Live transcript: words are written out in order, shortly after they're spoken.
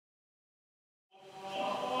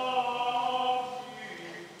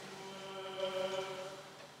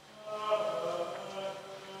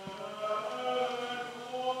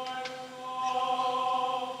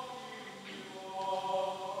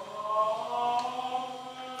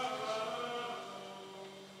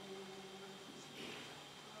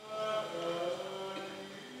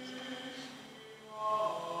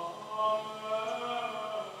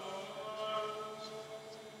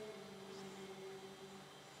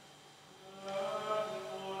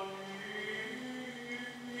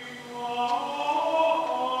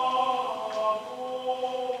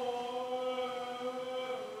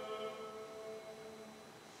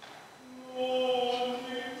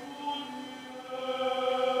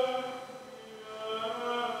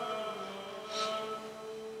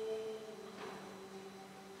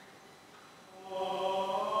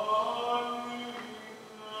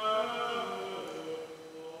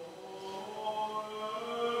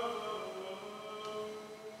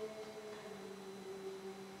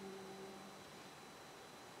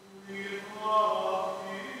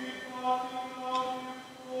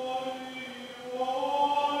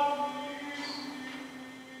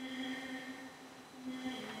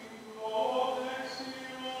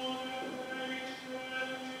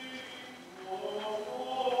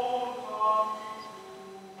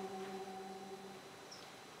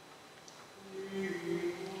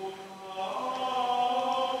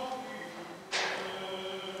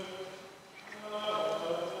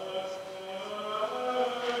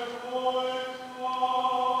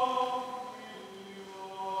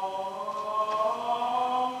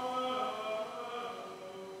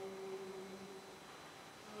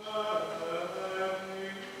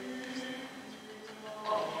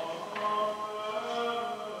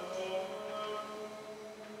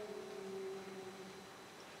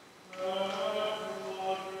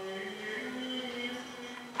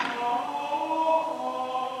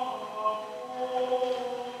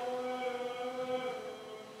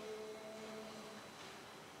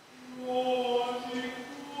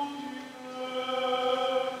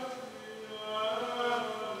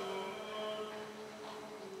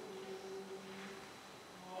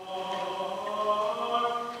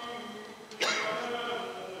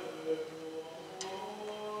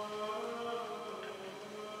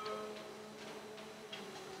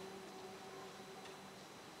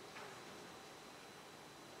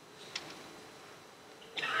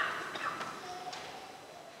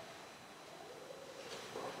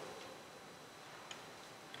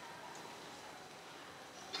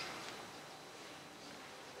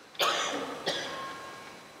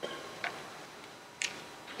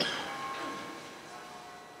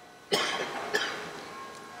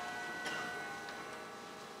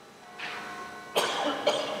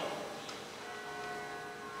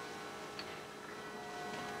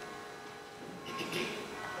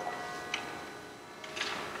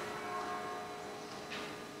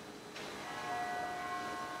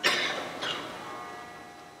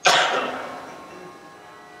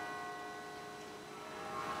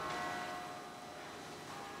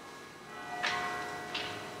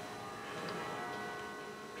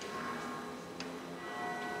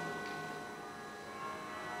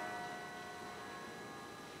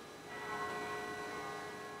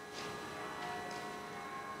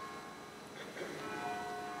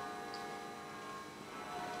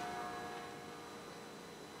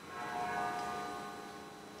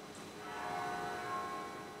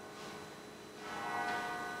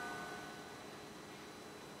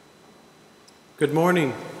Good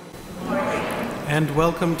morning, and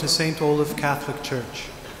welcome to St. Olaf Catholic Church.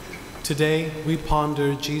 Today, we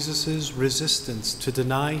ponder Jesus' resistance to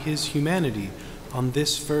deny his humanity on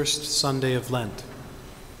this first Sunday of Lent.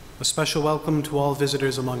 A special welcome to all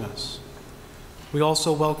visitors among us. We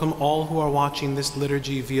also welcome all who are watching this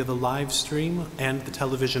liturgy via the live stream and the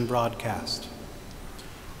television broadcast.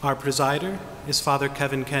 Our presider is Father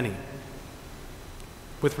Kevin Kenny.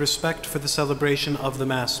 With respect for the celebration of the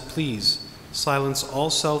Mass, please silence all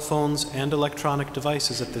cell phones and electronic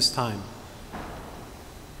devices at this time.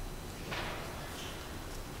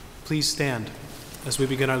 Please stand as we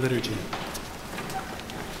begin our liturgy.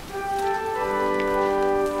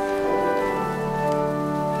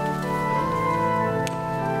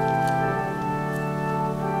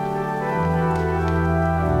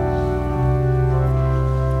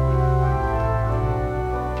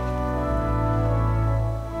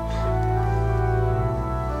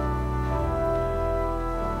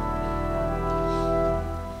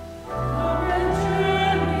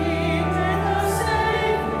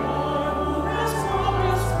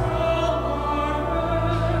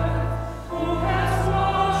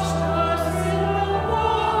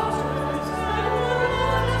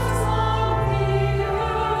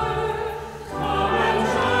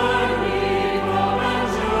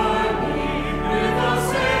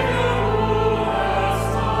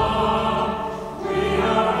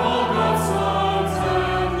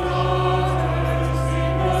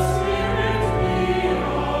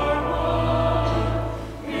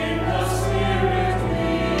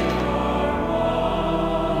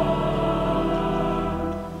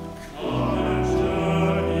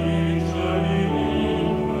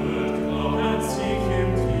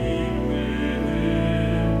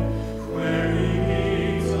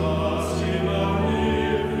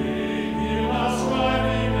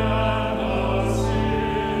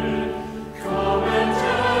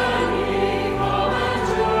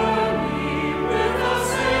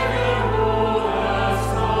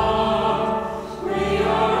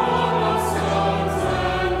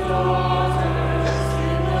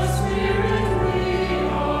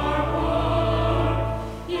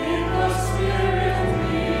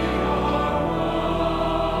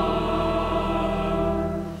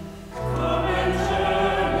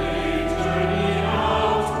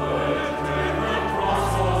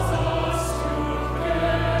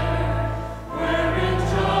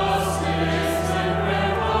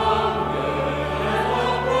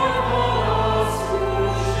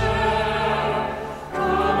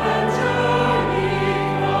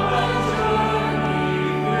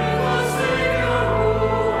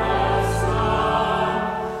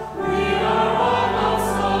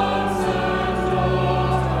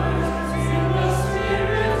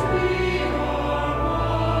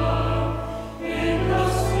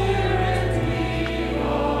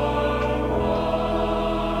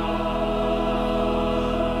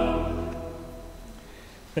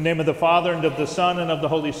 In the name of the Father, and of the Son, and of the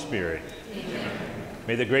Holy Spirit. Amen.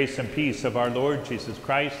 May the grace and peace of our Lord Jesus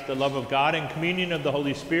Christ, the love of God, and communion of the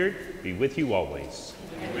Holy Spirit be with you always.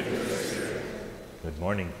 And with your spirit. Good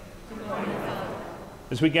morning. Good morning, Father.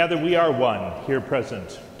 As we gather, we are one, here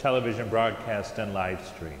present, television broadcast and live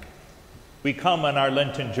stream. We come on our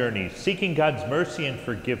Lenten journey, seeking God's mercy and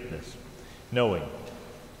forgiveness, knowing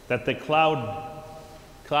that the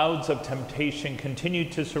clouds of temptation continue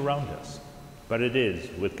to surround us. But it is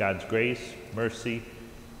with God's grace, mercy,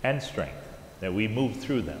 and strength that we move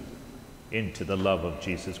through them into the love of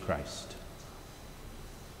Jesus Christ.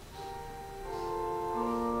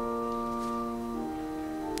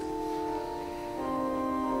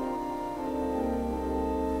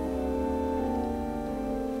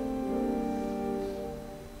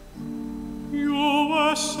 You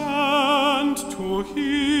were sent to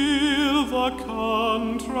heal the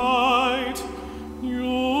contrite.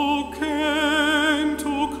 You came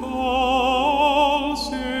to call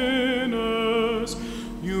sinners.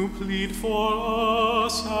 You plead for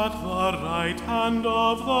us at the right hand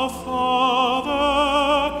of the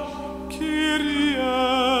Father. Kyrie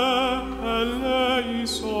eleison.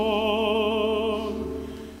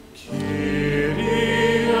 Kyrie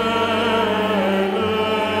eleison.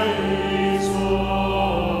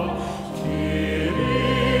 Kyrie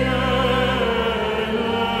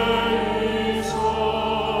eleison.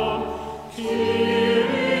 Kyrie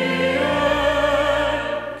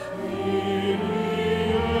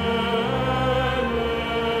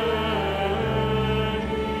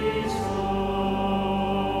eleison.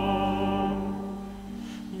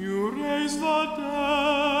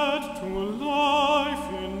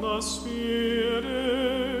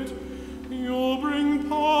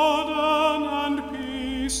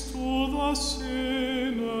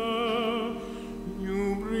 sinner.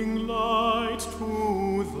 You bring light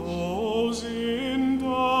to those in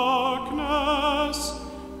darkness.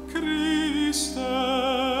 Christe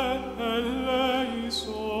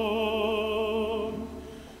eleison.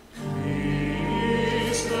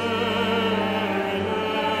 Christe eleison.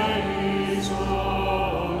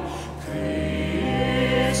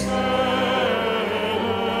 Christe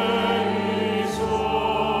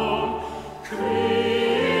eleison. Christe,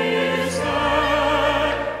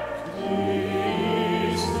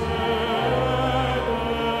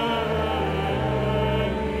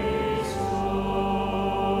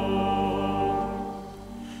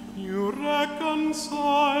 You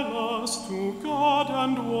reconcile us to God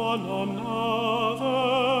and one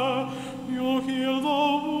another. You heal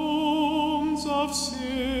the wounds of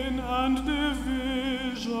sin and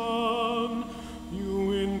division.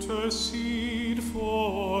 You intercede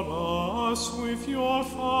for us with your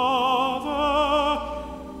Father.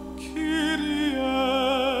 Kyrie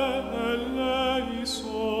eleison.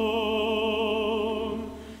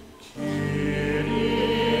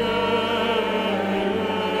 Kyrie eleison.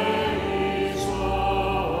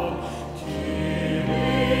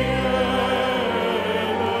 Kyrie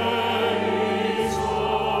eleison.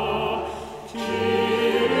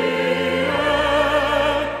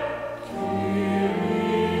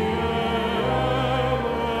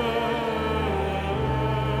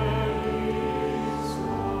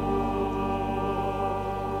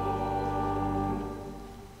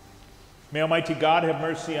 May Almighty God have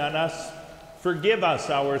mercy on us, forgive us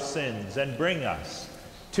our sins, and bring us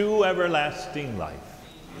to everlasting life.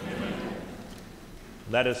 Amen.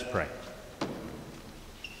 Let us pray.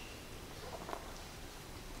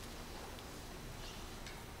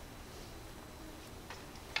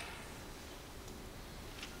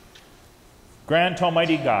 Grant,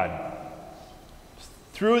 Almighty God,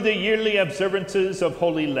 through the yearly observances of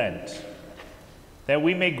Holy Lent, that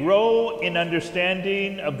we may grow in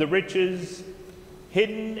understanding of the riches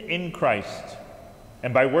hidden in Christ,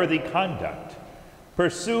 and by worthy conduct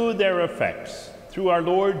pursue their effects through our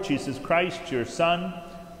Lord Jesus Christ, your Son,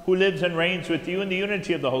 who lives and reigns with you in the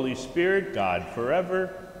unity of the Holy Spirit, God,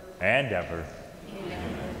 forever and ever.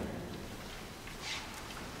 Amen.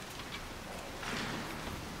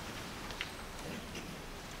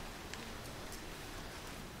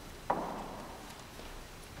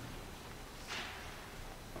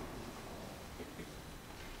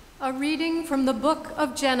 A reading from the book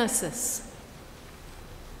of Genesis.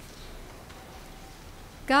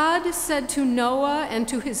 God said to Noah and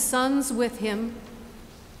to his sons with him,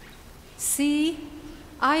 "See,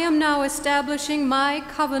 I am now establishing my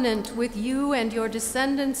covenant with you and your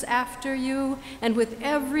descendants after you, and with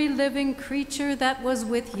every living creature that was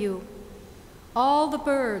with you, all the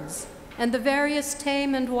birds and the various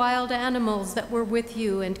tame and wild animals that were with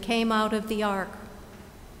you and came out of the ark.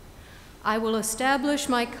 I will establish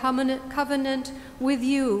my covenant with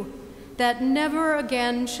you, that never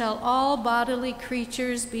again shall all bodily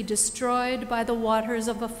creatures be destroyed by the waters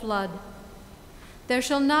of a flood. There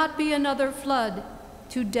shall not be another flood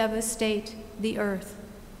to devastate the earth."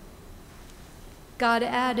 God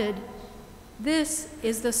added, "This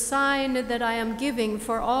is the sign that I am giving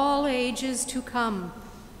for all ages to come,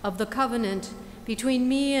 of the covenant between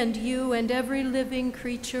me and you and every living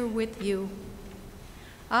creature with you.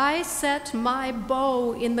 I set my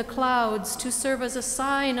bow in the clouds to serve as a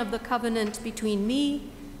sign of the covenant between me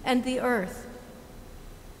and the earth.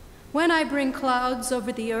 When I bring clouds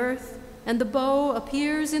over the earth and the bow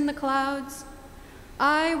appears in the clouds,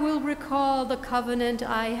 I will recall the covenant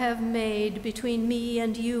I have made between me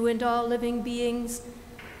and you and all living beings,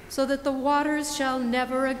 so that the waters shall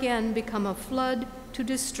never again become a flood to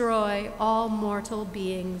destroy all mortal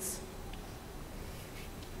beings."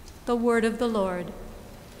 The word of the Lord.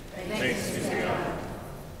 Thanks be to God.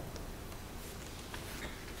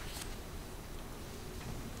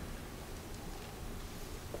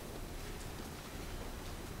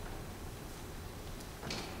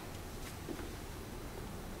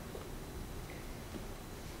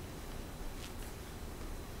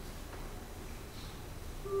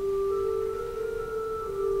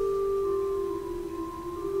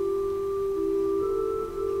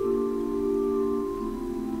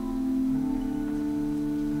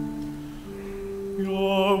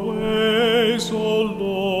 Your ways, O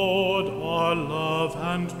Lord, are love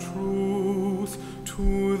and truth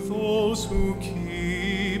to those who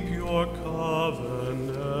keep your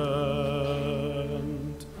covenant.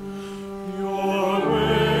 Your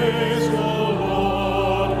ways, O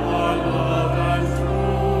Lord, are love and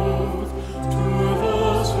truth to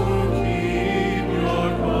those who keep your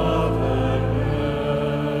covenant.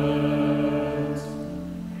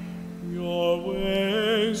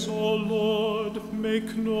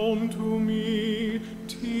 make known to me,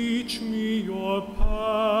 teach me your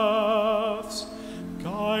paths.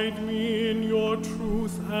 Guide me in your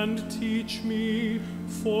truth and teach me,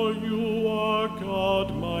 for you are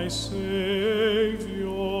God, my Savior.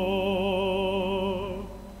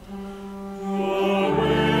 Your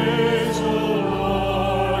ways, O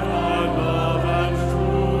Lord, are love and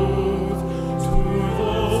truth to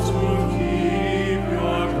those who keep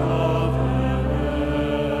your covenant.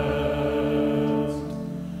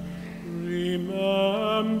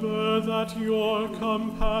 Remember that your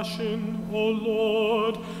compassion, O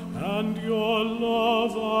Lord, and your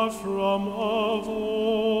love are from of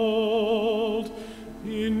old.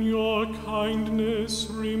 In your kindness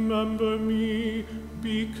remember me,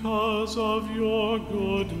 because of your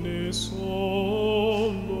goodness, O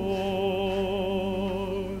Lord.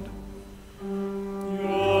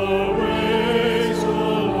 Your ways, O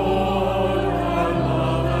Lord, are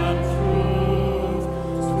love and truth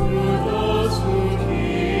to those who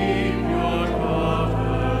keep your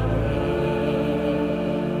covenant.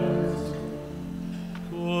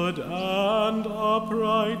 Good and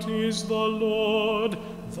upright is the Lord,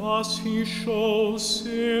 thus he shows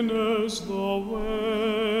sinners the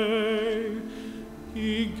way.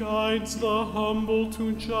 He guides the humble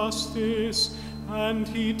to justice, and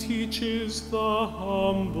he teaches the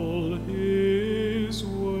humble his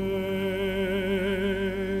way.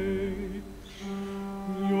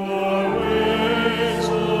 Your ways,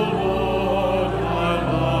 O Lord, are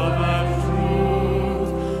love and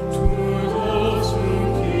truth to those who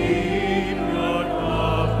keep your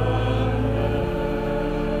covenant.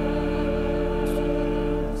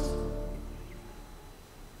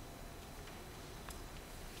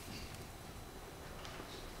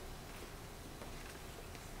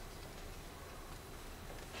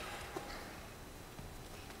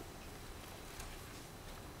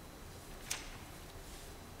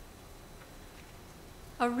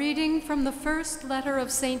 A reading from the first letter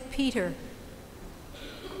of St. Peter.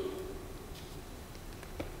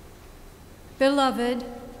 Beloved,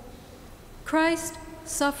 Christ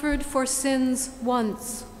suffered for sins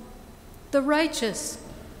once, the righteous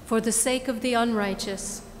for the sake of the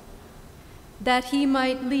unrighteous, that he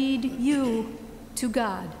might lead you to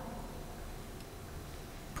God.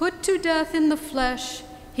 Put to death in the flesh,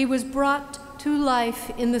 he was brought to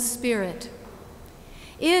life in the Spirit.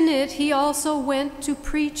 In it he also went to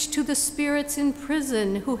preach to the spirits in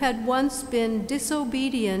prison who had once been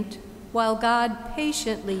disobedient, while God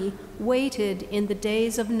patiently waited in the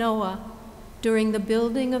days of Noah during the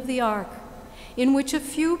building of the ark, in which a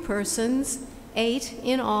few persons, 8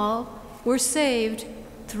 in all, were saved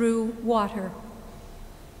through water.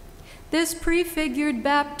 This prefigured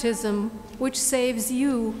baptism which saves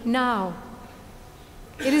you now.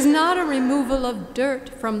 It is not a removal of dirt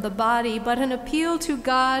from the body, but an appeal to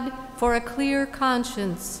God for a clear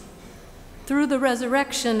conscience through the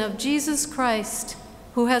resurrection of Jesus Christ,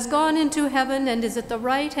 who has gone into heaven and is at the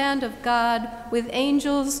right hand of God with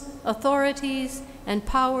angels, authorities, and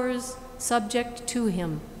powers subject to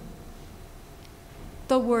him.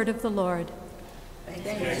 The word of the Lord.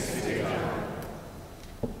 Thanks be to God.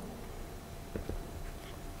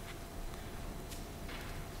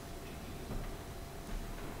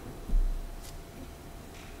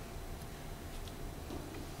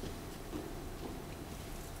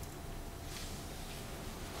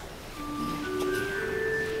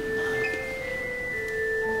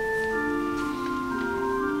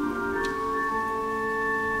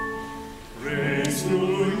 Praise to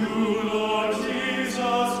you, Lord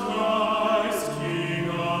Jesus Christ, King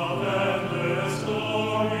of endless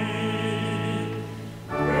glory.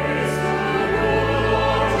 Praise to you,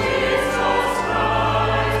 Lord Jesus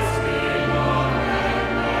Christ, King of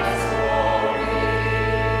endless glory.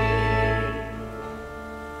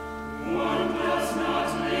 One does not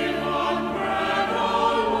live on bread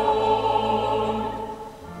alone,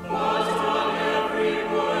 but on every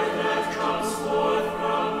word that comes forth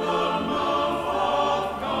from the mouth of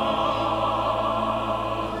God.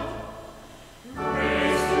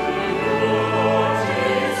 Praise to you, Lord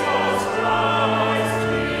Jesus Christ,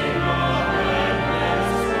 King of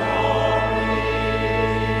endless glory.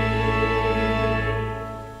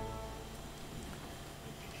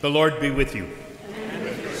 The Lord be with you.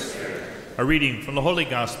 A reading from the Holy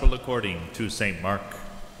Gospel according to St. Mark.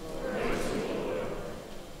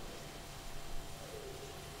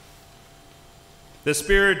 The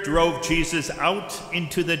Spirit drove Jesus out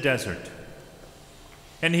into the desert,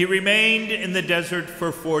 and he remained in the desert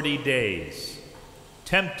for 40 days,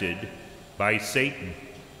 tempted by Satan.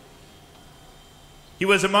 He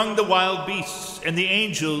was among the wild beasts, and the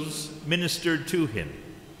angels ministered to him.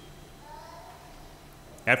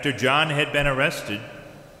 After John had been arrested,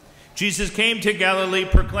 Jesus came to Galilee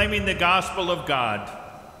proclaiming the gospel of God.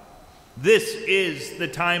 This is the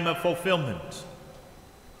time of fulfillment.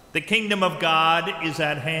 The kingdom of God is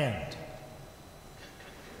at hand.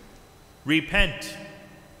 Repent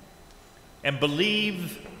and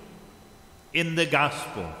believe in the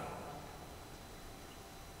gospel.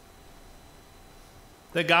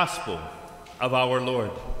 The gospel of our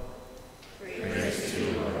Lord. Praise to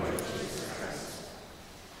you, Lord Jesus Christ.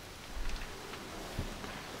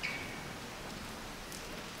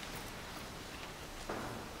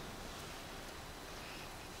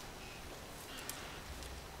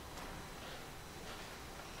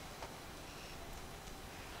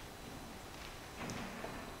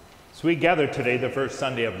 So we gather today, the first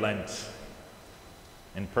Sunday of Lent,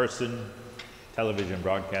 in person, television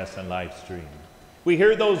broadcast, and live stream. We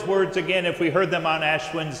hear those words again if we heard them on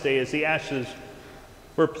Ash Wednesday as the ashes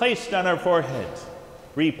were placed on our foreheads.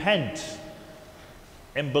 Repent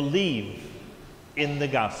and believe in the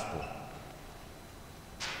gospel.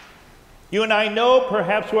 You and I know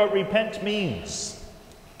perhaps what repent means: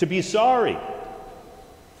 to be sorry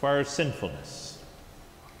for our sinfulness,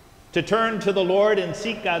 to turn to the Lord and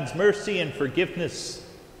seek God's mercy and forgiveness,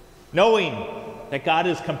 knowing that God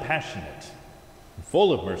is compassionate,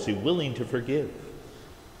 full of mercy, willing to forgive.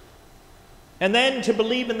 And then to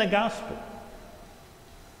believe in the gospel,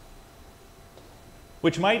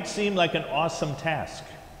 which might seem like an awesome task.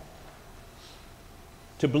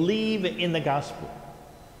 To believe in the gospel.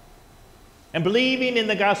 And believing in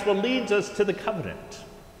the gospel leads us to the covenant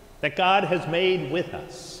that God has made with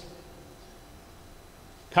us.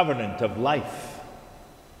 Covenant of life.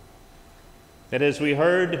 That as we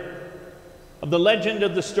heard of the legend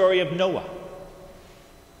of the story of Noah,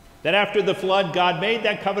 that after the flood, God made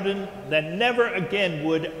that covenant that never again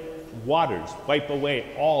would waters wipe away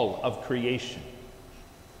all of creation.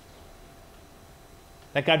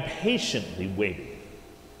 That God patiently waited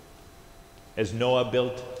as Noah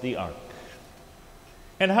built the ark.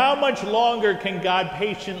 And how much longer can God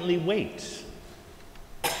patiently wait?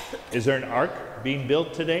 Is there an ark being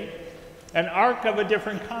built today? An ark of a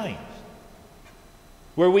different kind,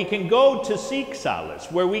 where we can go to seek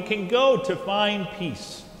solace, where we can go to find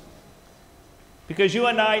peace. Because you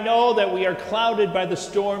and I know that we are clouded by the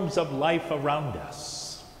storms of life around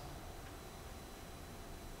us.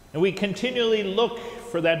 And we continually look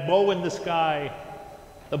for that bow in the sky,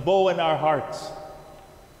 the bow in our hearts,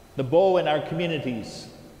 the bow in our communities,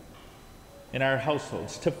 in our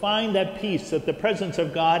households, to find that peace, that the presence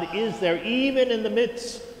of God is there even in the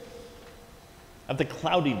midst of the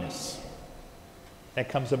cloudiness that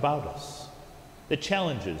comes about us, the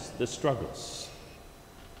challenges, the struggles.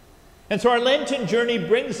 And so our Lenten journey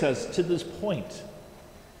brings us to this point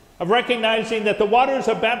of recognizing that the waters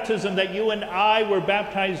of baptism that you and I were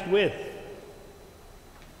baptized with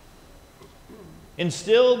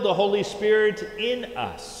instilled the Holy Spirit in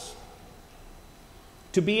us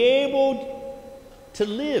to be able to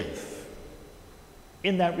live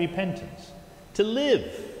in that repentance, to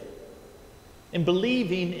live in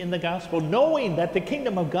believing in the gospel, knowing that the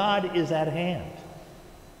kingdom of God is at hand.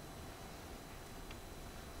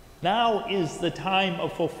 Now is the time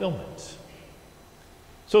of fulfillment.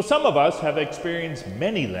 So some of us have experienced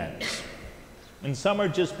many Lents, and some are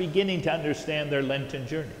just beginning to understand their Lenten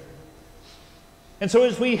journey. And so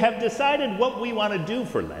as we have decided what we want to do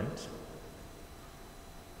for Lent,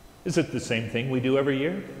 is it the same thing we do every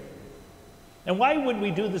year? And why would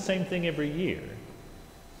we do the same thing every year?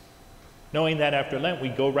 Knowing that after Lent we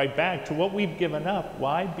go right back to what we've given up.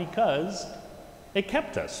 Why? Because it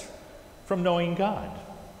kept us from knowing God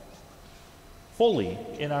fully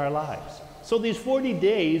in our lives. So these 40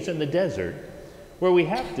 days in the desert, where we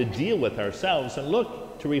have to deal with ourselves and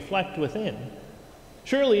look to reflect within,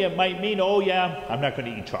 surely it might mean, oh yeah, I'm not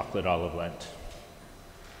going to eat chocolate all of Lent.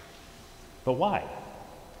 But why?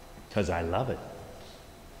 Because I love it.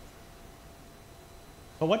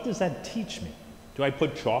 But what does that teach me? Do I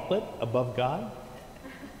put chocolate above God?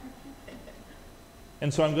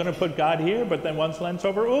 And so I'm going to put God here, but then once Lent's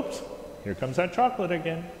over, oops, here comes that chocolate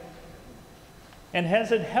again. And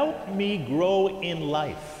has it helped me grow in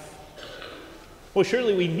life? Well,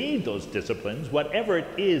 surely we need those disciplines, whatever it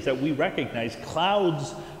is that we recognize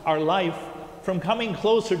clouds our life from coming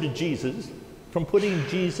closer to Jesus, from putting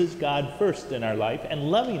Jesus, God, first in our life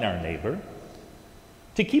and loving our neighbor,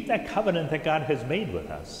 to keep that covenant that God has made with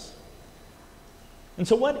us. And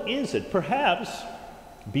so what is it? Perhaps,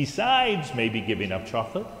 besides maybe giving up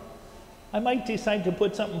chocolate, I might decide to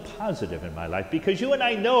put something positive in my life, because you and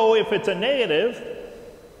I know if it's a negative,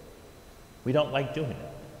 we don't like doing it.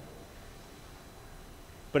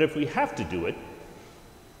 But if we have to do it,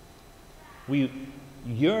 we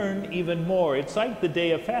yearn even more. It's like the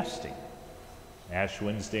day of fasting, Ash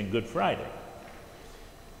Wednesday and Good Friday.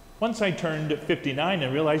 Once I turned 59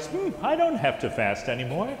 and realized, I don't have to fast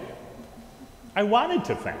anymore. I wanted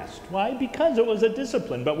to fast. Why? Because it was a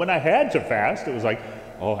discipline. But when I had to fast, it was like,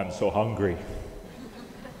 oh, I'm so hungry.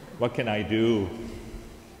 What can I do?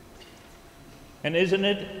 And isn't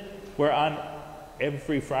it where on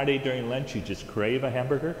every Friday during Lent you just crave a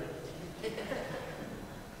hamburger?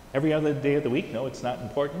 Every other day of the week? No, it's not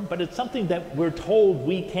important, but it's something that we're told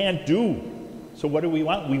we can't do. So what do we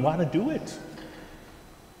want? We want to do it.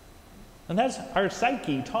 And that's our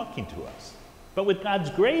psyche talking to us. But with God's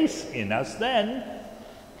grace in us, then,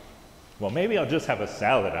 well, maybe I'll just have a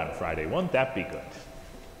salad on Friday. Won't that be good?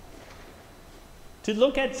 To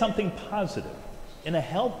look at something positive in a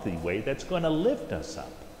healthy way that's going to lift us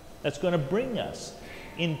up, that's going to bring us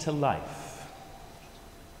into life.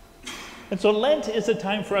 And so Lent is a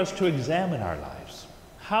time for us to examine our lives.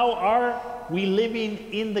 How are we living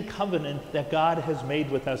in the covenant that God has made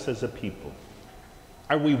with us as a people?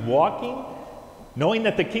 Are we walking knowing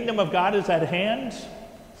that the kingdom of God is at hand?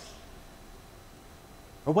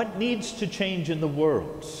 Or what needs to change in the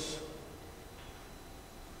world?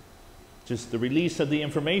 Just the release of the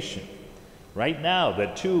information right now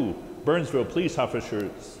that 2 Burnsville police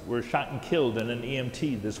officers were shot and killed in an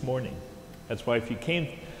EMT this morning. That's why if you came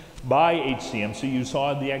by HCMC, you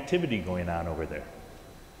saw the activity going on over there.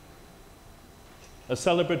 A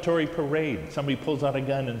celebratory parade, somebody pulls out a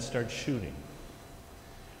gun and starts shooting.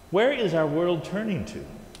 Where is our world turning to?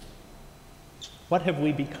 What have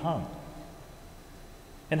we become?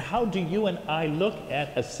 And how do you and I look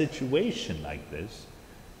at a situation like this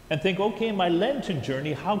and think, okay, in my Lenten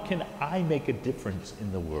journey, how can I make a difference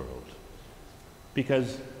in the world?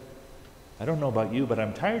 Because I don't know about you, but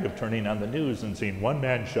I'm tired of turning on the news and seeing 1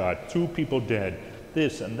 man shot, 2 people dead,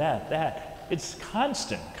 this and that. It's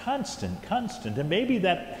constant. And maybe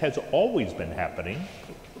that has always been happening,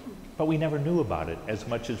 but we never knew about it as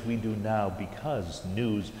much as we do now because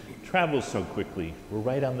news travels so quickly. We're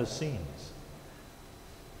right on the scenes.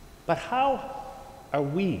 But how are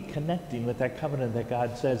we connecting with that covenant that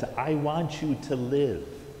God says, I want you to live.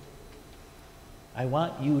 I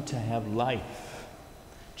want you to have life.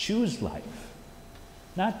 Choose life,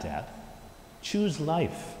 not death. Choose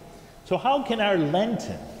life. So how can our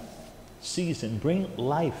Lenten season bring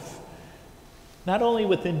life, not only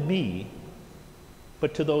within me,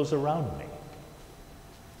 but to those around me?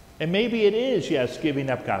 And maybe it is, yes, giving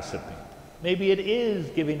up gossiping. Maybe it is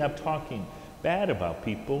giving up talking bad about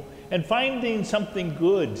people and finding something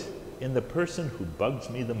good in the person who bugs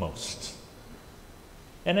me the most.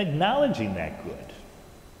 And acknowledging that good.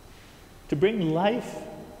 To bring life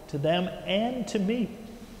to them and to me.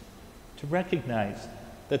 To recognize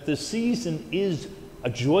that the season is a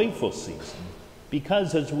joyful season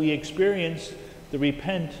because as we experience the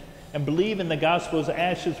repent and believe in the gospel as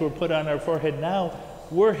ashes were put on our forehead, now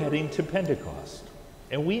we're heading to Pentecost.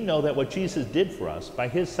 And we know that what Jesus did for us by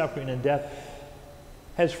his suffering and death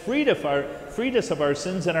has freed us of our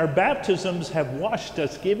sins, and our baptisms have washed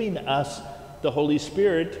us, giving us the Holy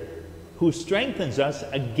Spirit who strengthens us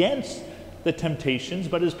against the temptations.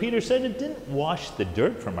 But as Peter said, it didn't wash the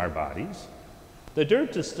dirt from our bodies. The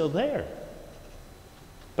dirt is still there.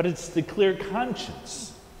 But it's the clear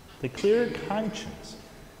conscience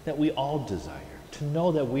that we all desire, to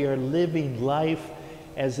know that we are living life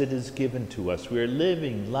as it is given to us. We are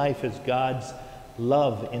living life as God's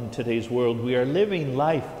love in today's world. We are living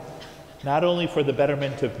life not only for the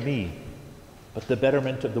betterment of me, but the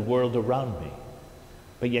betterment of the world around me.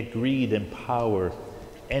 But yet greed and power,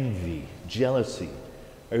 envy, jealousy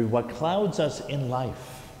are what clouds us in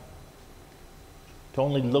life. To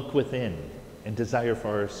only look within and desire for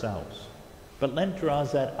ourselves. But Lent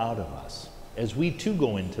draws that out of us as we too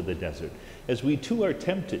go into the desert, as we too are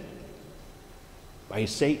tempted by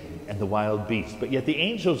Satan and the wild beast. But yet the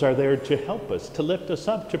angels are there to help us, to lift us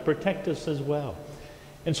up, to protect us as well.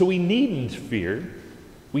 And so we needn't fear.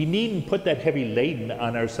 We needn't put that heavy laden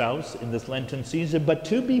on ourselves in this Lenten season, but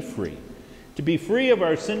to be free of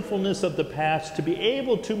our sinfulness of the past, to be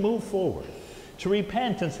able to move forward, to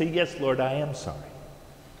repent and say, yes, Lord, I am sorry.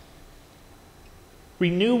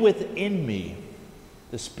 Renew within me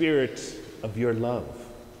the spirit of your love,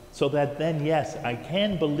 so that then, yes, I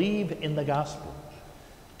can believe in the gospel.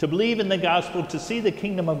 To believe in the gospel, to see the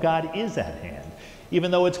kingdom of God is at hand, even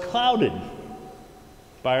though it's clouded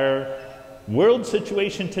by our world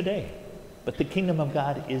situation today. But the kingdom of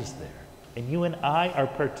God is there, and you and I are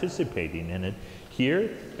participating in it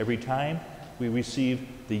here every time we receive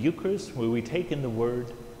the Eucharist, where we take in the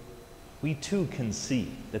Word, we too can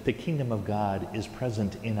see that the kingdom of God is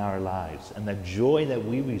present in our lives, and the joy that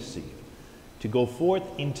we receive to go forth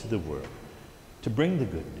into the world, to bring the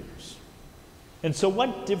good news. And so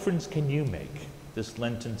what difference can you make this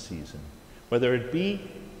Lenten season? Whether it be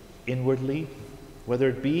inwardly, whether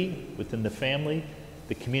it be within the family,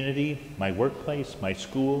 the community, my workplace, my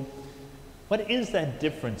school, what is that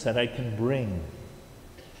difference that I can bring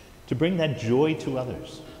to bring that joy to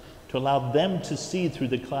others, to allow them to see through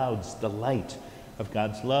the clouds the light of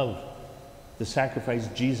God's love, the sacrifice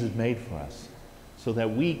Jesus made for us, so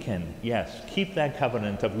that we can, yes, keep that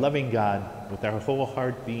covenant of loving God with our whole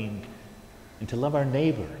heart being, and to love our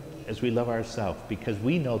neighbor as we love ourselves, because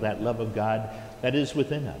we know that love of God that is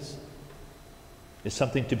within us is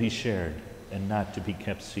something to be shared and not to be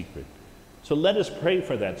kept secret. So let us pray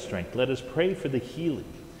for that strength. Let us pray for the healing.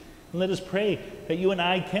 And let us pray that you and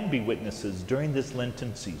I can be witnesses during this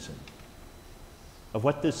Lenten season of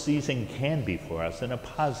what this season can be for us in a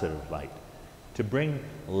positive light, to bring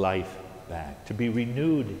life back, to be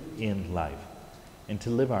renewed in life, and to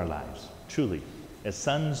live our lives truly as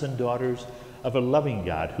sons and daughters of a loving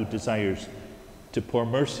God who desires to pour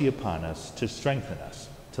mercy upon us, to strengthen us,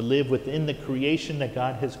 to live within the creation that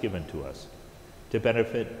God has given to us, to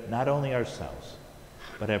benefit not only ourselves,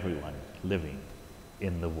 but everyone living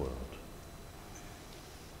in the world.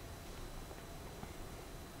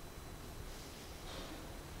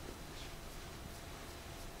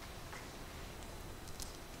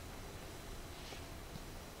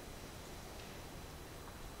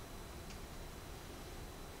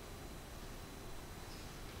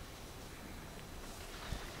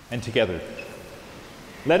 And together,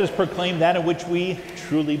 let us proclaim that in which we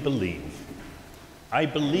truly believe. I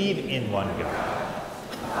believe in one God,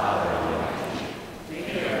 the Father Almighty,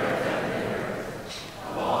 maker of heaven and earth,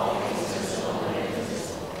 of all things visible and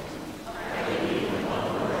invisible. I believe in one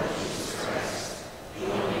Lord Jesus Christ,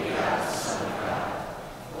 the only begotten Son of God,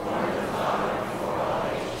 born of the Father before all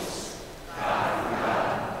ages, God from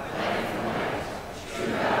God, light from light,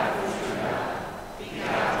 true God from true God,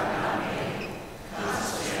 begotten, not made,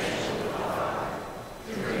 consubstantial with the Father,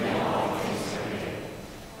 through whom all things are made.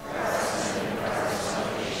 For our sin and for our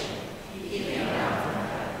salvation, he came down from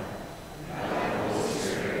heaven, and by the Holy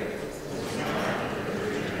Spirit was born of the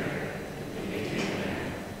Virgin Mary, and became man.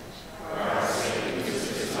 For our sake he was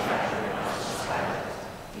crucified under Pontius Pilate.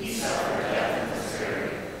 He suffered death and was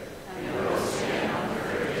buried, and rose again on the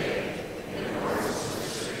third day, in accordance with the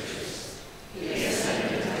Scriptures. He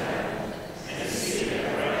ascended into heaven, and is seated at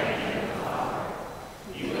the right hand of the Father.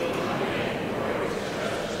 He will come again in glory to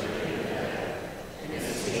judge the living and the dead, and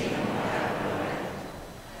his kingdom will have no end.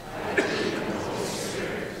 I believe in the Holy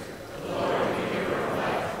Spirit, the Lord, the giver of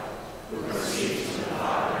life, who proceeds from the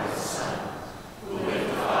Father and the Son, who with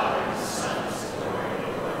the Father and the Son is glory and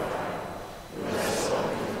glorified, who has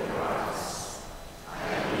spoken to the prophets. I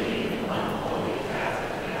believe in one holy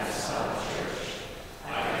Catholic and Apostolic Church. I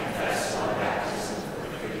confess one baptism for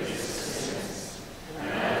the forgiveness of sins, and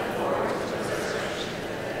I look forward to the resurrection of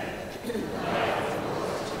the dead, and the life of the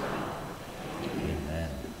world to come. Amen.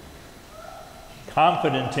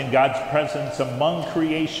 Confident in God's presence among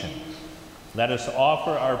creation, let us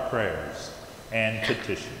offer our prayers and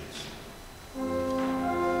petitions.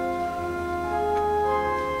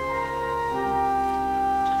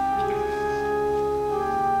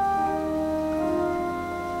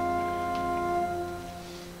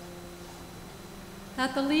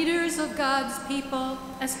 That the leaders of God's people,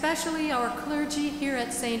 especially our clergy here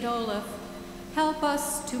at St. Olaf, help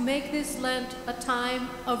us to make this Lent a time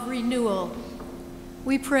of renewal.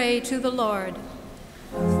 We pray to the Lord.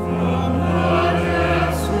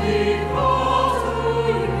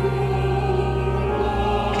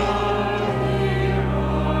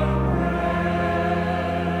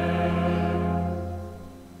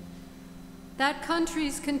 That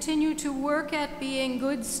countries continue to work at being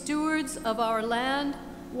good stewards of our land,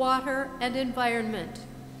 water, and environment.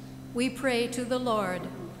 We pray to the Lord.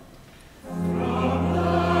 From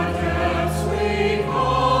the depths we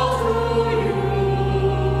call to you,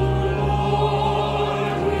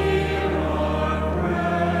 Lord, hear our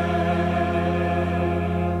prayer.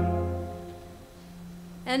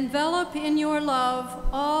 Envelop in your love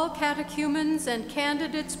all catechumens and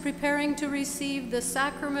candidates preparing to receive the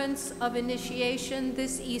sacraments of initiation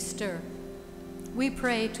this Easter. We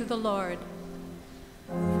pray to the Lord.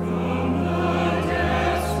 From the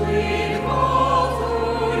depths we call to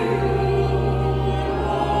you,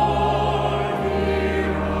 Lord,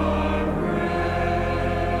 hear our prayer.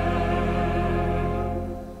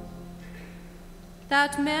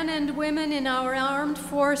 That men and women in our armed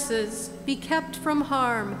forces be kept from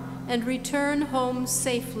harm and return home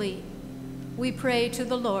safely. We pray to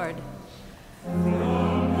the Lord.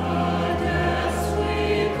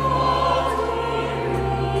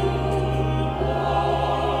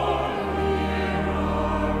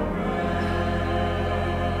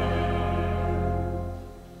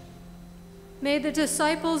 May the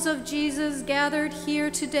disciples of Jesus gathered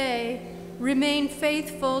here today remain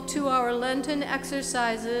faithful to our Lenten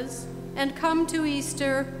exercises and come to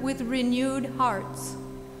Easter with renewed hearts.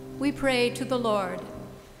 We pray to the Lord.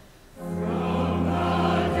 From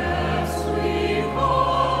the depths we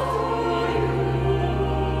call to you,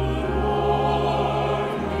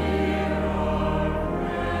 Lord, hear our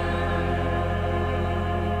prayer.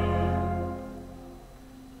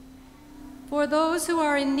 For those who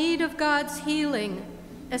are in need of God's healing,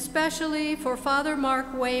 especially for Father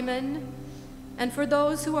Mark Wayman, and for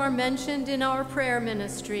those who are mentioned in our prayer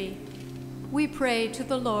ministry, we pray to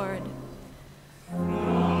the Lord.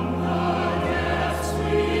 From the depths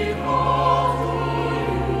we call to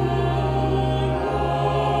you,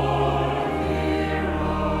 Lord, hear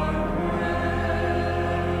our prayer.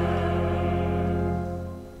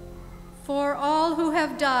 For all who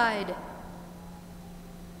have died,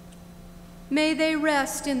 may they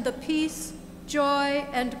rest in the peace, joy,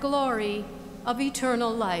 and glory of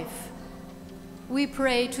eternal life. We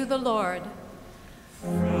pray to the Lord.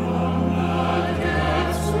 From the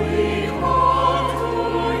depths we call to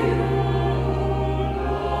you,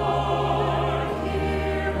 Lord,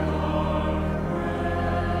 hear our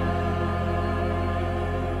prayer.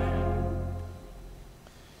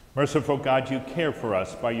 Merciful God, you care for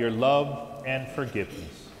us by your love and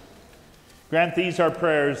forgiveness. Grant these our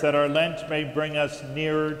prayers that our Lent may bring us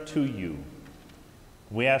nearer to you.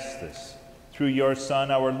 We ask this through your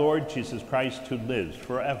Son, our Lord Jesus Christ, who lives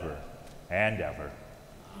forever and ever.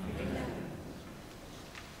 Amen.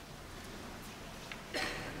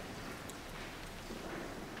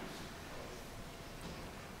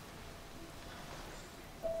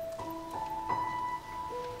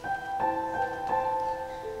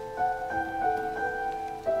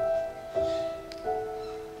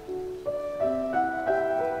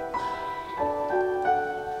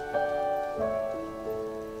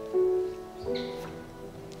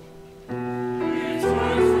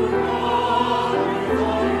 Return to God with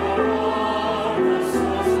all your heart.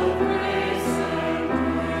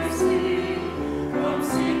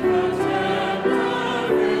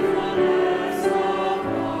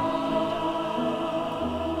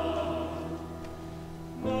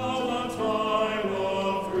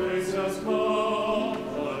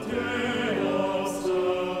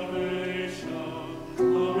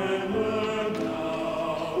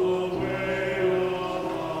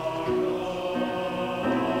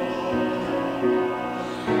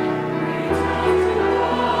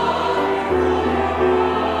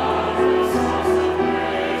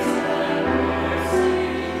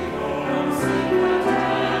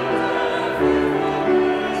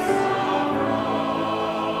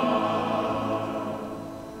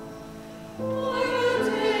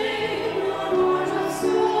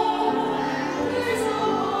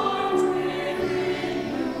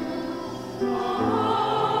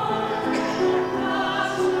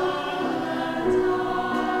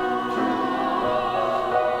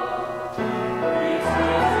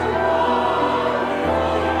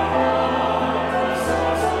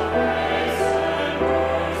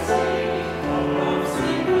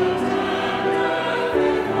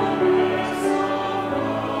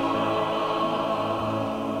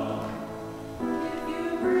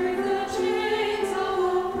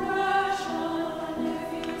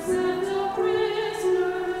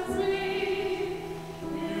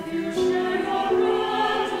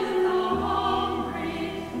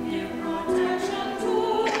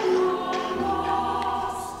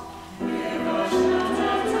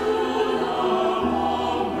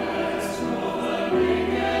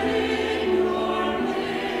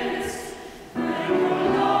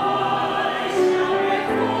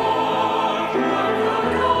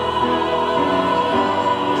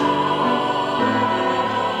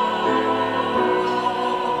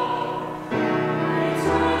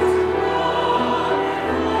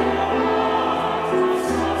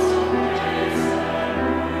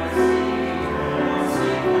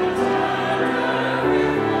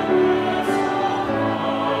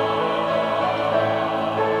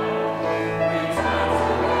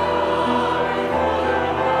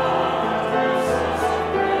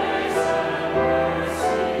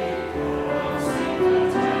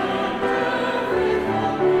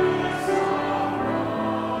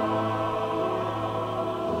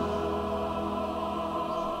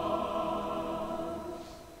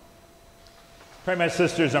 Pray, my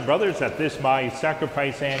sisters and brothers, that this my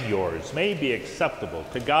sacrifice and yours may be acceptable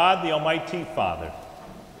to God, the Almighty Father.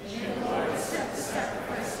 May the Lord accept the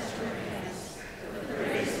sacrifice at your hands, for the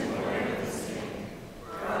praise and glory of his name,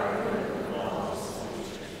 for our good and all his holy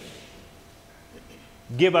church.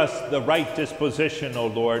 Give us the right disposition, O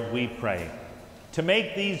Lord, we pray, to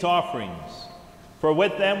make these offerings, for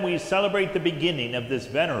with them we celebrate the beginning of this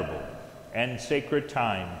venerable and sacred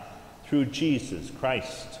time through Jesus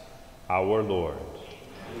Christ, our Lord.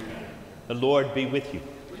 Amen. The Lord be with you.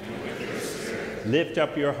 And with your spirit. Lift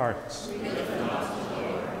up your hearts. We lift them up to the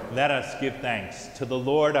Lord. Let us give thanks to the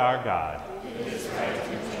Lord our God. It is right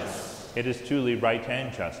and just. It is truly right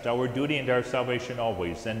and just, our duty and our salvation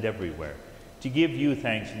always and everywhere, to give you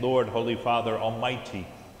thanks, Lord, Holy Father, Almighty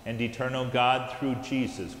and eternal God, through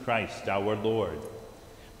Jesus Christ our Lord.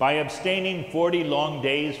 By abstaining 40 long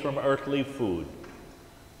days from earthly food,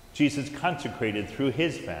 Jesus consecrated through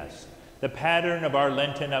his fast the pattern of our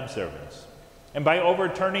Lenten observance, and by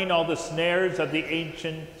overturning all the snares of the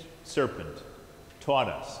ancient serpent, taught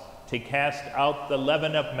us to cast out the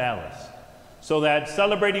leaven of malice, so that,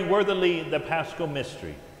 celebrating worthily the Paschal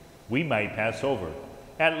mystery, we might pass over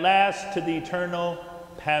at last to the eternal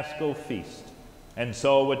Paschal feast. And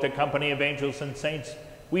so, with the company of angels and saints,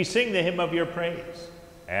 we sing the hymn of your praise,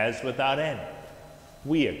 as without end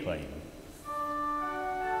we acclaim.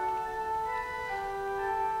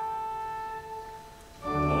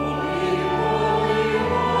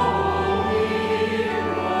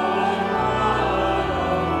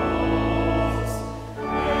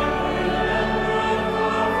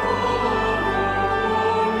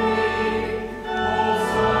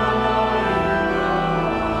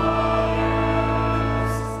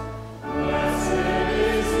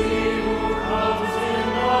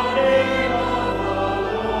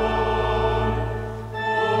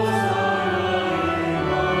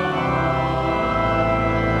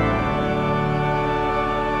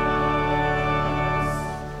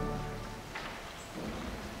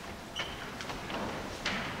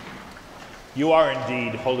 You are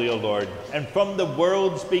indeed holy, O Lord, and from the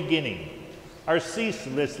world's beginning are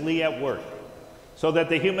ceaselessly at work, so that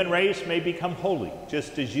the human race may become holy,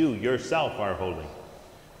 just as you yourself are holy.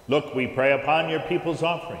 Look, we pray, upon your people's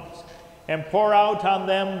offerings, and pour out on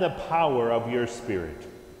them the power of your Spirit,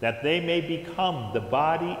 that they may become the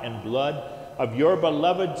body and blood of your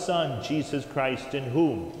beloved Son, Jesus Christ, in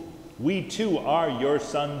whom we too are your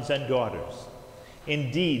sons and daughters.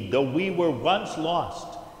 Indeed, though we were once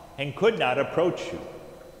lost and could not approach you,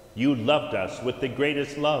 you loved us with the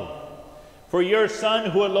greatest love. For your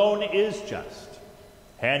Son, who alone is just,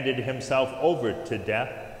 handed himself over to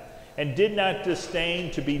death and did not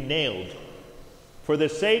disdain to be nailed for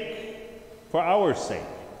our sake,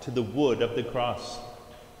 to the wood of the cross.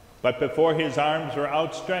 But before his arms were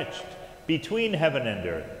outstretched between heaven and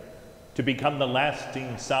earth to become the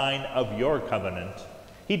lasting sign of your covenant,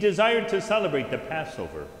 he desired to celebrate the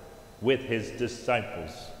Passover with his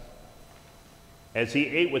disciples. As he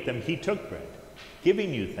ate with them, he took bread.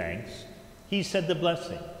 Giving you thanks, he said the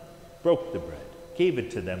blessing, broke the bread, gave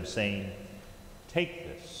it to them, saying, "Take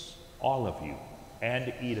this, all of you,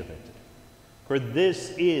 and eat of it. For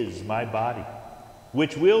this is my body,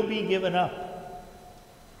 which will be given up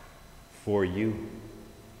for you."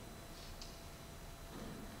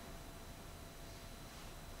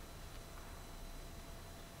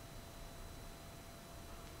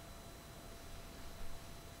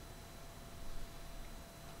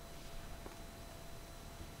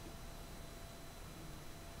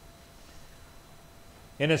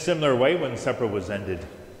 In a similar way, when supper was ended,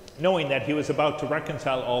 knowing that he was about to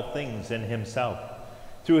reconcile all things in himself,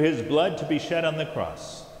 through his blood to be shed on the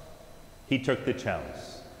cross, he took the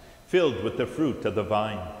chalice, filled with the fruit of the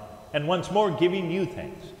vine, and once more giving you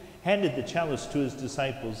thanks, handed the chalice to his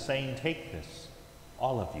disciples, saying, "Take this,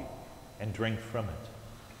 all of you, and drink from it.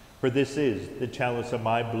 For this is the chalice of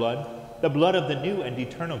my blood, the blood of the new and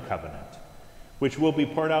eternal covenant, which will be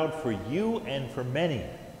poured out for you and for many,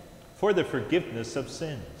 for the forgiveness of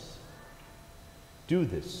sins. Do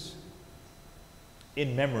this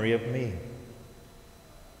in memory of me."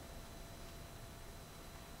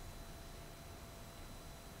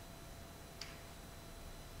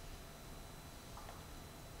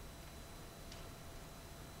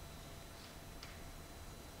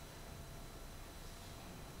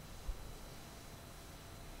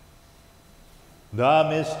 The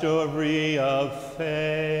mystery of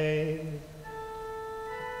faith.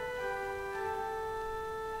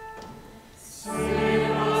 You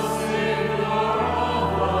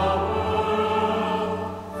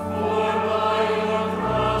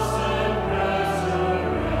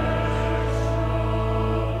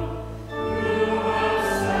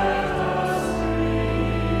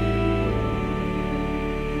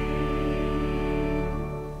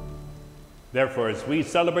Therefore, as we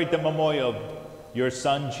celebrate the memorial of your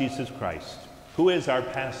Son, Jesus Christ, who is our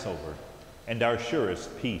Passover and our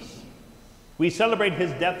surest peace, we celebrate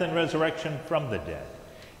his death and resurrection from the dead,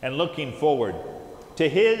 and looking forward to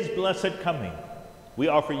his blessed coming, we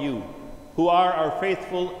offer you, who are our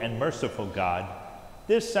faithful and merciful God,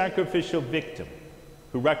 this sacrificial victim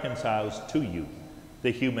who reconciles to you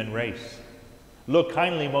the human race. Look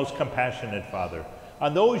kindly, most compassionate Father,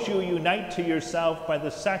 on those you unite to yourself by the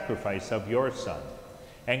sacrifice of your Son,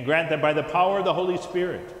 and grant that by the power of the Holy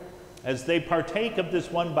Spirit, as they partake of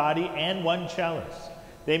this one body and one chalice,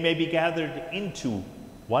 they may be gathered into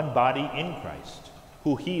one body in Christ,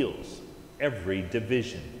 who heals every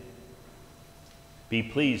division. Be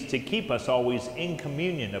pleased to keep us always in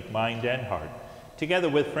communion of mind and heart, together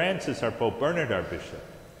with Francis, our Pope, Bernard, our Bishop.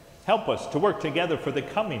 Help us to work together for the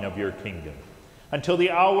coming of your kingdom, until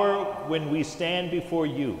the hour when we stand before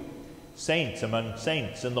you, saints among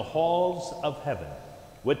saints in the halls of heaven,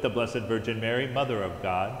 with the Blessed Virgin Mary, Mother of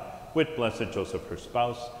God, with blessed Joseph, her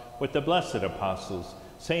spouse, with the blessed apostles,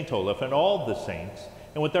 Saint Olaf, and all the saints,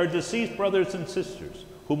 and with our deceased brothers and sisters,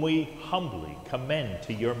 whom we humbly commend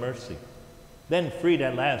to your mercy. Then, freed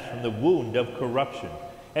at last from the wound of corruption,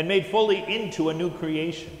 and made fully into a new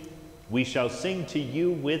creation, we shall sing to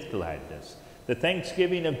you with gladness the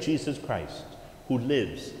thanksgiving of Jesus Christ, who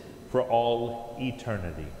lives for all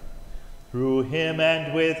eternity. Through him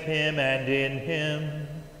and with him and in him,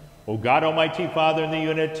 O God, Almighty Father, in the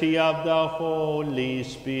unity of the Holy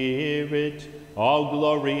Spirit, all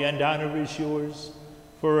glory and honor is yours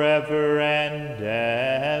forever and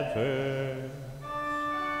ever.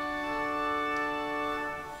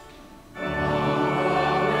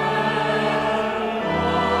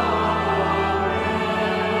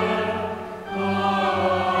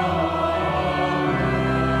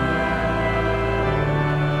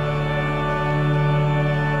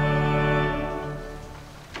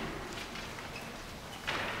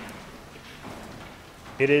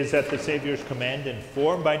 It is at the Savior's command,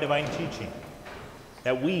 informed by divine teaching,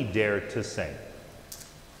 that we dare to say,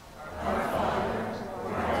 Our Father,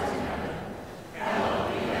 who art in heaven,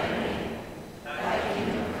 hallowed be thy name. Thy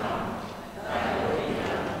kingdom come, thy will be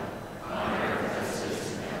done, on earth as it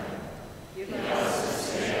is in heaven. Give us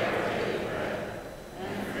this day our daily bread,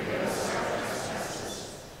 and forgive us our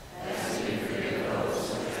trespasses, as we forgive those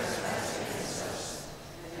who trespass against us.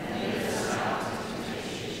 And lead us not into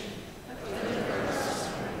temptation, but deliver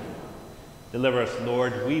us from evil. Deliver us,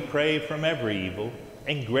 Lord, we pray, from every evil,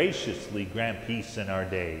 and graciously grant peace in our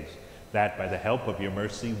days, that by the help of your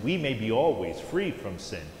mercy we may be always free from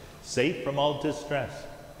sin, safe from all distress,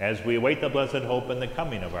 as we await the blessed hope and the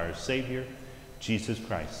coming of our Savior, Jesus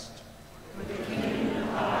Christ.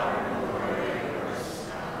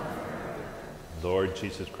 Lord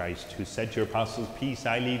Jesus Christ, who said to your apostles, "Peace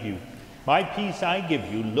I leave you, my peace I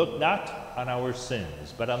give you," look not on our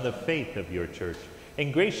sins, but on the faith of your church,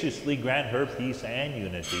 and graciously grant her peace and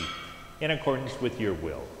unity, in accordance with your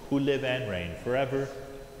will, who live and reign forever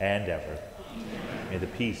and ever. Amen. May the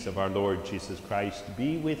peace of our Lord Jesus Christ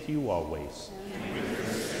be with you always.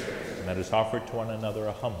 And let us offer to one another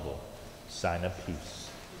a humble sign of peace.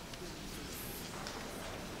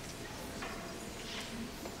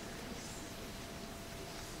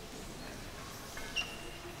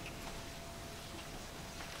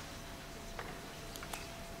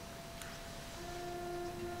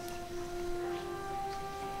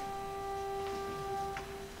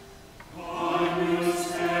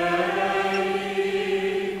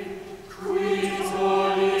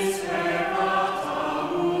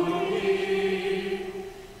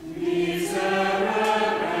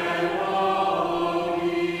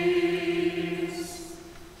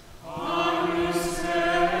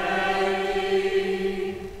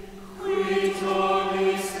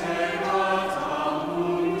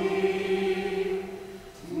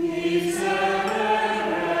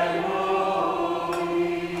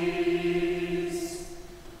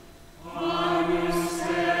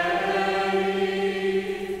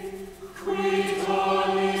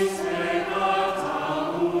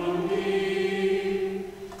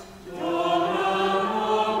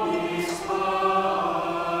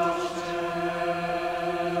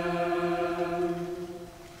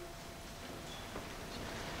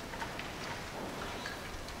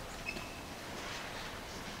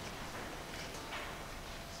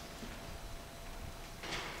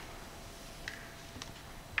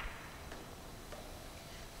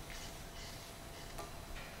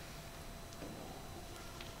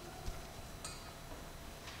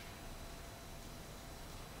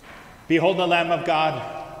 Behold the Lamb of God.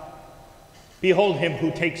 Behold him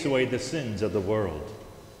who takes away the sins of the world.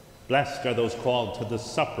 Blessed are those called to the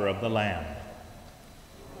supper of the Lamb.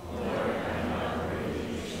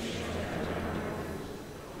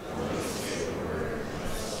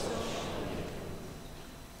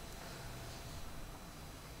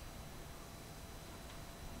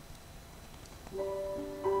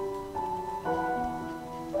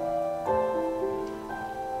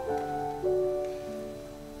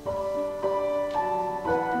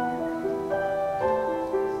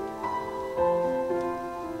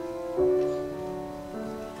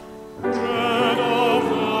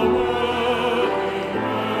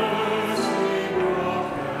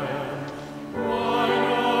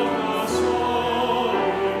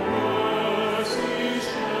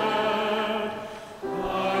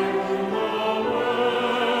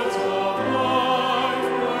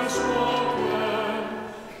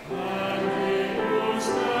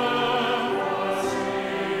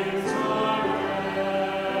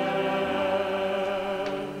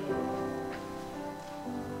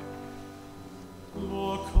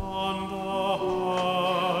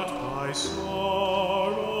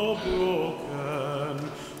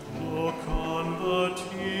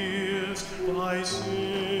 thy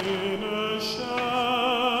sinners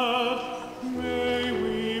shed. May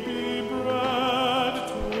we be bread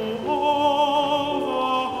to all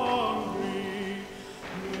the hungry.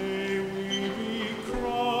 May we be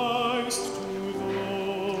Christ to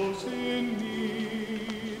those in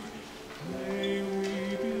need. May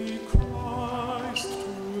we be Christ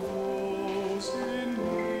to those in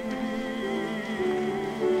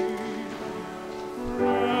need.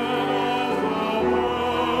 Bread of the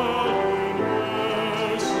word in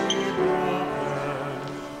mercy broken,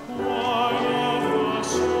 wine of the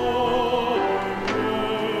soul in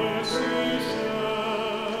mercy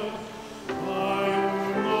shed. By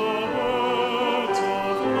whom the words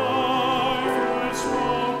of life were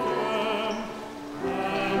spoken,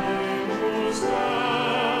 and in whose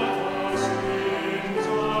death our sins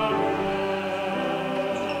are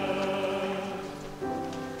dead.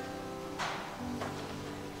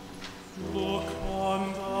 Look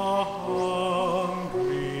on the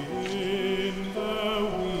hungry in their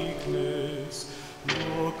weakness.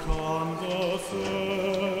 Look on the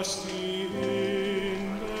thirsty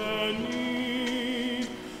in their need.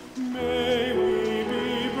 May we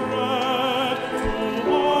be bread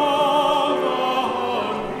to all the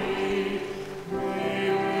hungry. May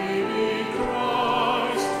we be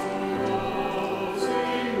Christ to those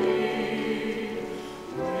in need.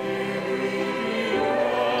 May we be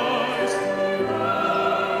Christ to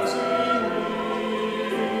those in need.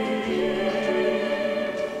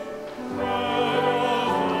 Bread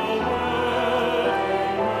of the word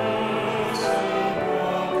in mercy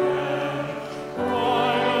broken,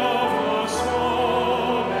 wine of the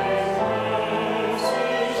soul in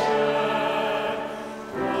mercy shed.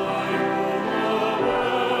 By whom the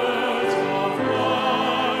words of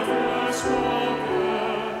life were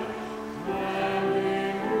spoken, and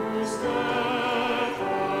in whose death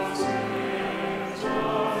our sins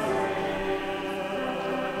are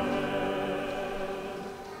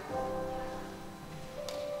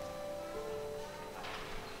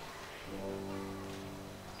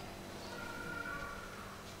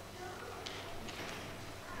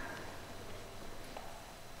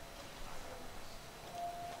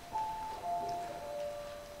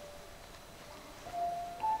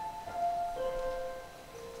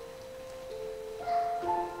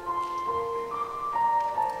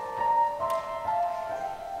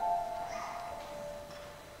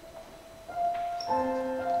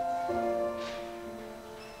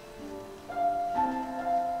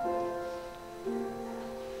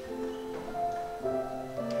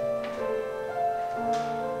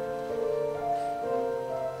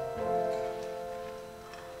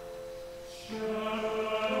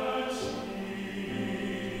Shepherd sheep,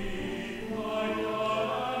 my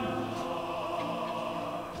God and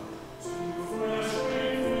I, to fresh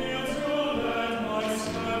green fields you led my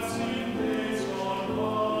steps in days gone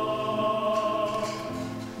by.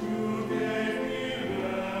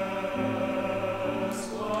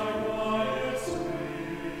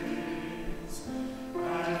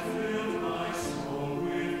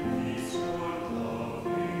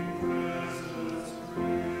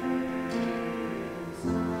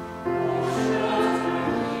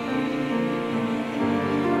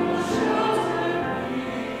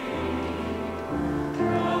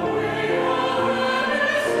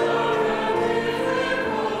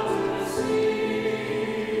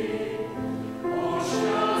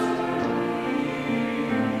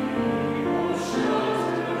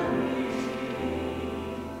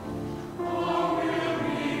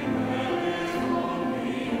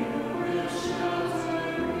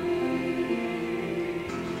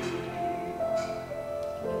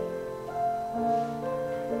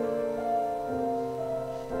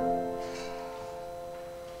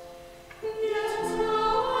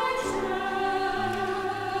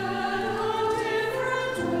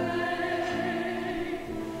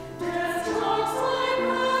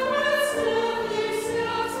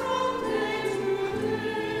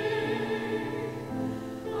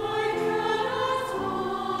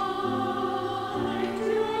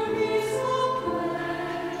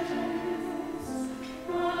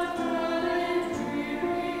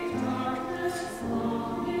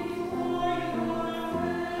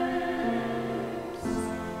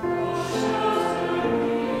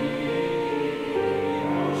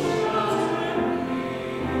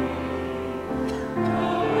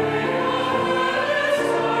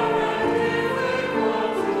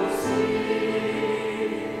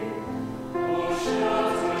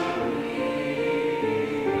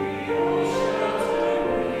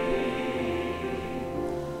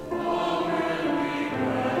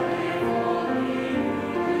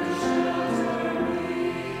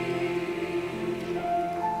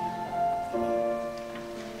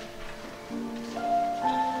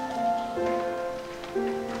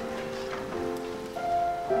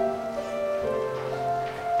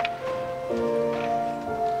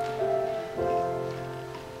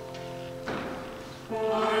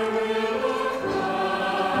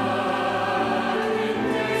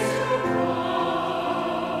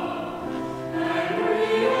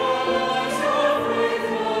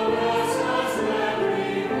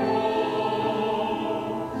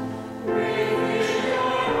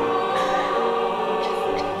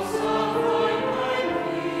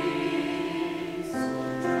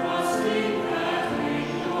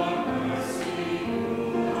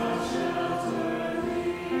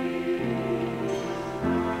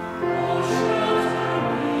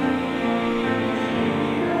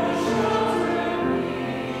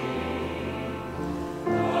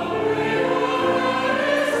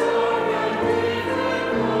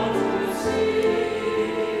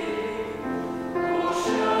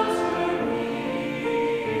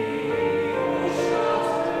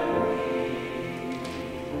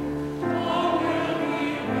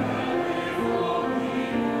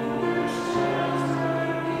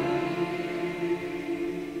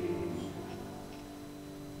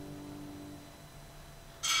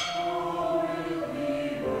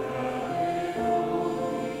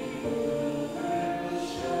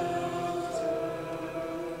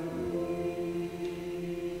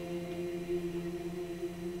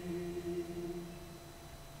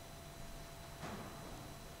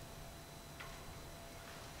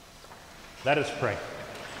 Let us pray.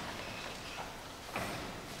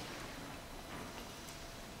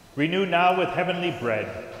 Renew now with heavenly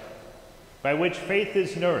bread, by which faith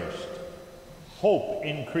is nourished, hope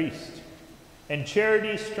increased, and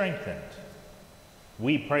charity strengthened.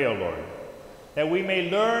 We pray, O Lord, that we may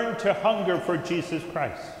learn to hunger for Jesus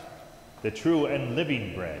Christ, the true and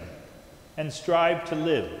living bread, and strive to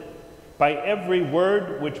live by every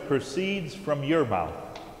word which proceeds from your mouth,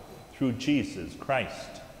 through Jesus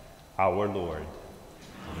Christ, our Lord.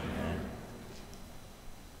 Amen.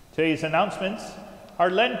 Today's announcements: our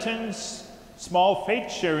Lenten small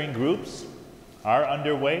faith-sharing groups are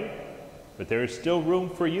underway, but there is still room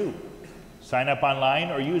for you. Sign up online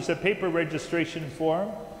or use a paper registration form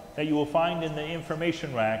that you will find in the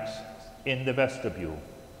information racks in the vestibule.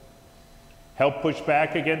 Help push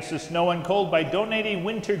back against the snow and cold by donating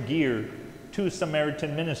winter gear to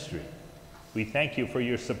Samaritan Ministry. We thank you for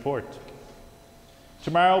your support.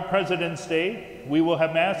 Tomorrow, President's Day, we will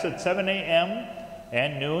have Mass at 7 a.m.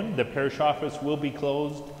 and noon. The parish office will be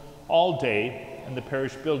closed all day, and the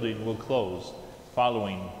parish building will close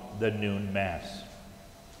following the noon Mass.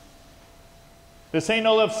 The St.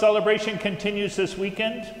 Olaf celebration continues this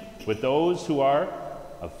weekend with those who are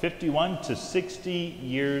of 51 to 60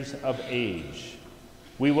 years of age.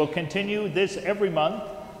 We will continue this every month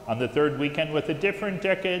on the third weekend with a different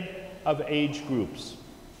decade of age groups.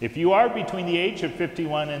 If you are between the age of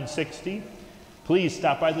 51 and 60, please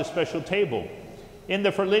stop by the special table in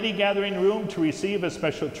the For Lady Gathering Room to receive a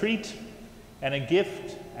special treat and a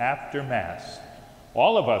gift after Mass.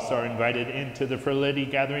 All of us are invited into the For Lady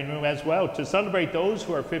Gathering Room as well to celebrate those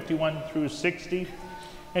who are 51 through 60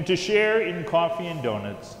 and to share in coffee and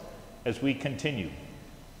donuts as we continue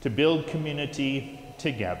to build community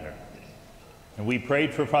together. And we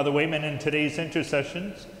prayed for Father Wayman in today's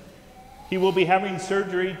intercessions. He will be having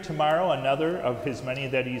surgery tomorrow, another of his many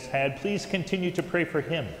that he's had. Please continue to pray for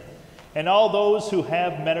him and all those who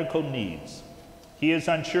have medical needs. He is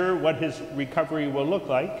unsure what his recovery will look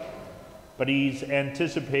like, but he's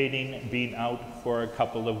anticipating being out for a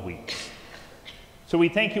couple of weeks. So we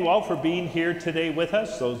thank you all for being here today with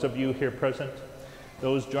us, those of you here present,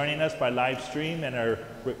 those joining us by live stream and our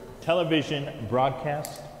television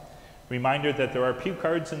broadcast. Reminder that there are pew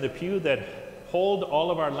cards in the pew that hold all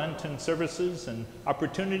of our Lenten services and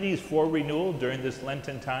opportunities for renewal during this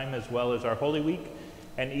Lenten time, as well as our Holy Week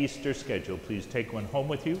and Easter schedule. Please take one home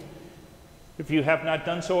with you. If you have not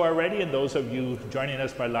done so already, and those of you joining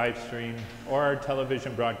us by live stream or our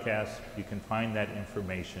television broadcast, you can find that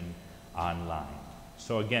information online.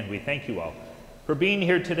 So again, we thank you all for being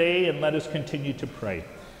here today, and let us continue to pray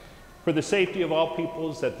for the safety of all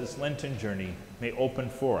peoples, that this Lenten journey may open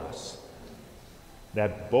for us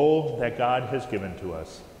that bowl that God has given to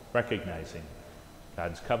us, recognizing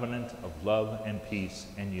God's covenant of love and peace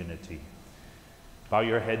and unity. Bow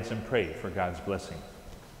your heads and pray for God's blessing.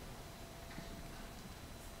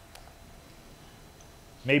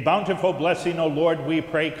 May bountiful blessing, O Lord, we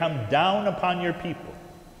pray, come down upon your people,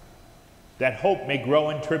 that hope may grow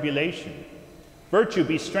in tribulation, virtue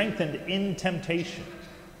be strengthened in temptation,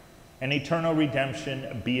 and eternal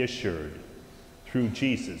redemption be assured, through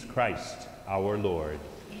Jesus Christ our Lord.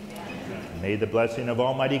 Amen. May the blessing of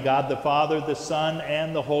Almighty God, the Father, the Son,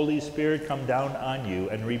 and the Holy Spirit come down on you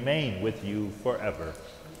and remain with you forever.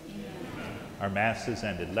 Amen. Our Mass is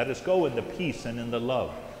ended. Let us go in the peace and in the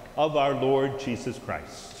love of our Lord Jesus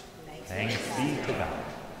Christ. Thanks be to God.